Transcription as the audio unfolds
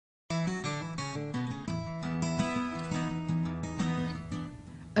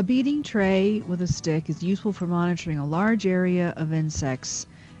A beading tray with a stick is useful for monitoring a large area of insects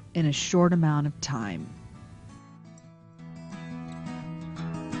in a short amount of time.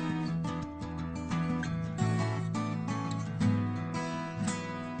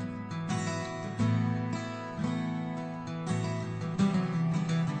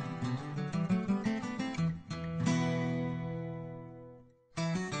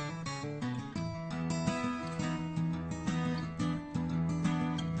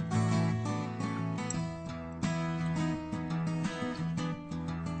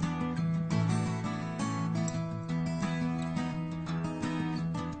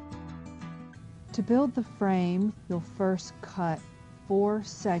 To build the frame, you'll first cut 4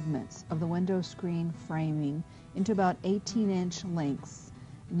 segments of the window screen framing into about 18-inch lengths.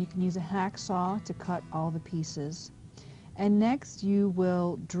 And you can use a hacksaw to cut all the pieces. And next you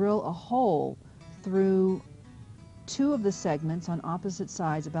will drill a hole through 2 of the segments on opposite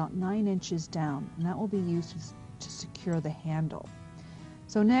sides about 9 inches down, and that will be used to secure the handle.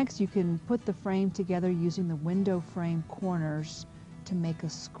 So next you can put the frame together using the window frame corners to make a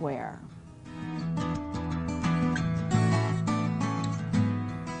square.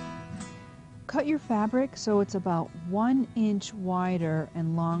 Cut your fabric so it's about 1 inch wider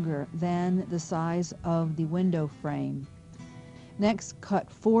and longer than the size of the window frame. Next, cut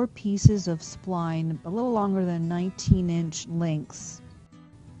 4 pieces of spline a little longer than 19-inch lengths.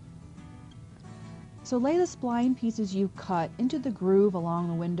 So lay the spline pieces you cut into the groove along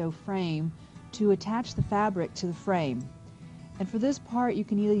the window frame to attach the fabric to the frame. And for this part, you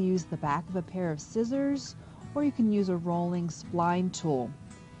can either use the back of a pair of scissors or you can use a rolling spline tool.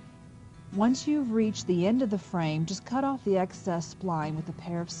 Once you've reached the end of the frame, just cut off the excess spline with a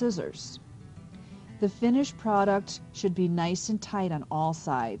pair of scissors. The finished product should be nice and tight on all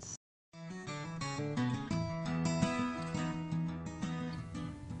sides.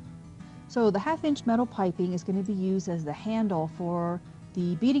 So the 1/2-inch metal piping is going to be used as the handle for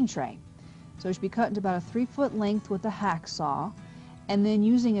the beading tray. So it should be cut into about a 3-foot length with a hacksaw, and then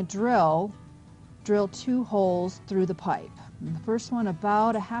using a drill, drill 2 holes through the pipe. And the first one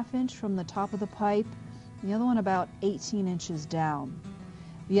about a 1/2 inch from the top of the pipe, the other one about 18 inches down.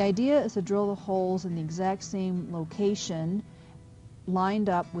 The idea is to drill the holes in the exact same location, lined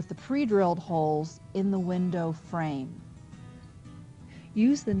up with the pre-drilled holes in the window frame.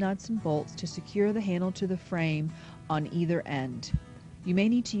 Use the nuts and bolts to secure the handle to the frame on either end. You may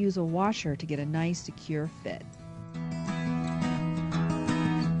need to use a washer to get a nice secure fit.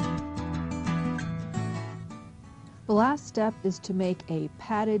 The last step is to make a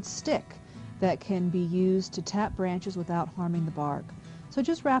padded stick that can be used to tap branches without harming the bark. So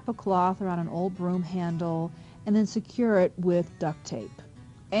just wrap a cloth around an old broom handle and then secure it with duct tape.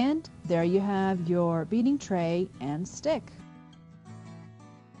 And there you have your beading tray and stick.